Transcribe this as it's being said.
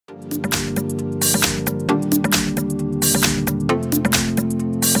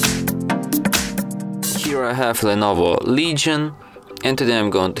Here I have Lenovo Legion, and today I'm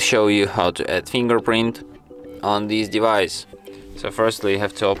going to show you how to add fingerprint on this device. So firstly you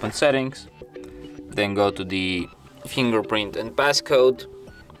have to open settings, then go to the fingerprint and passcode,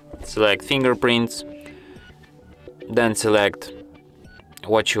 select fingerprints, then select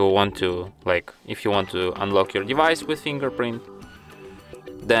what you want to, like if you want to unlock your device with fingerprint,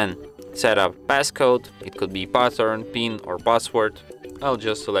 then set up passcode. It could be pattern, pin or password. I'll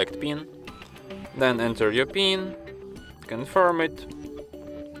just select pin, then enter your pin, confirm it.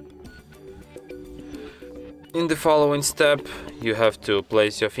 In the following step you have to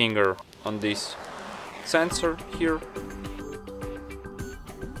place your finger on this sensor here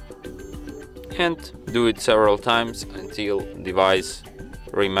and do it several times until the device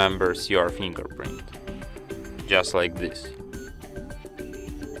remembers your fingerprint, just like this.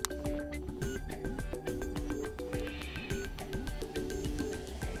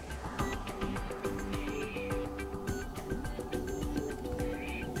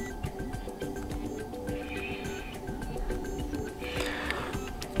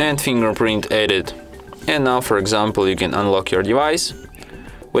 And fingerprint added. And now, for example, you can unlock your device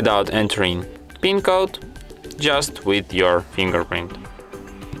without entering PIN code, just with your fingerprint.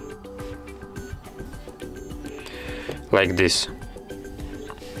 Like this.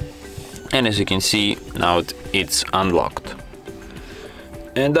 And as you can see, now it's unlocked.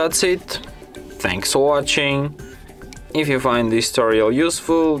 And that's it. Thanks for watching. If you find this tutorial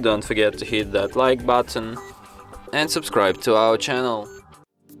useful, don't forget to hit that like button and subscribe to our channel.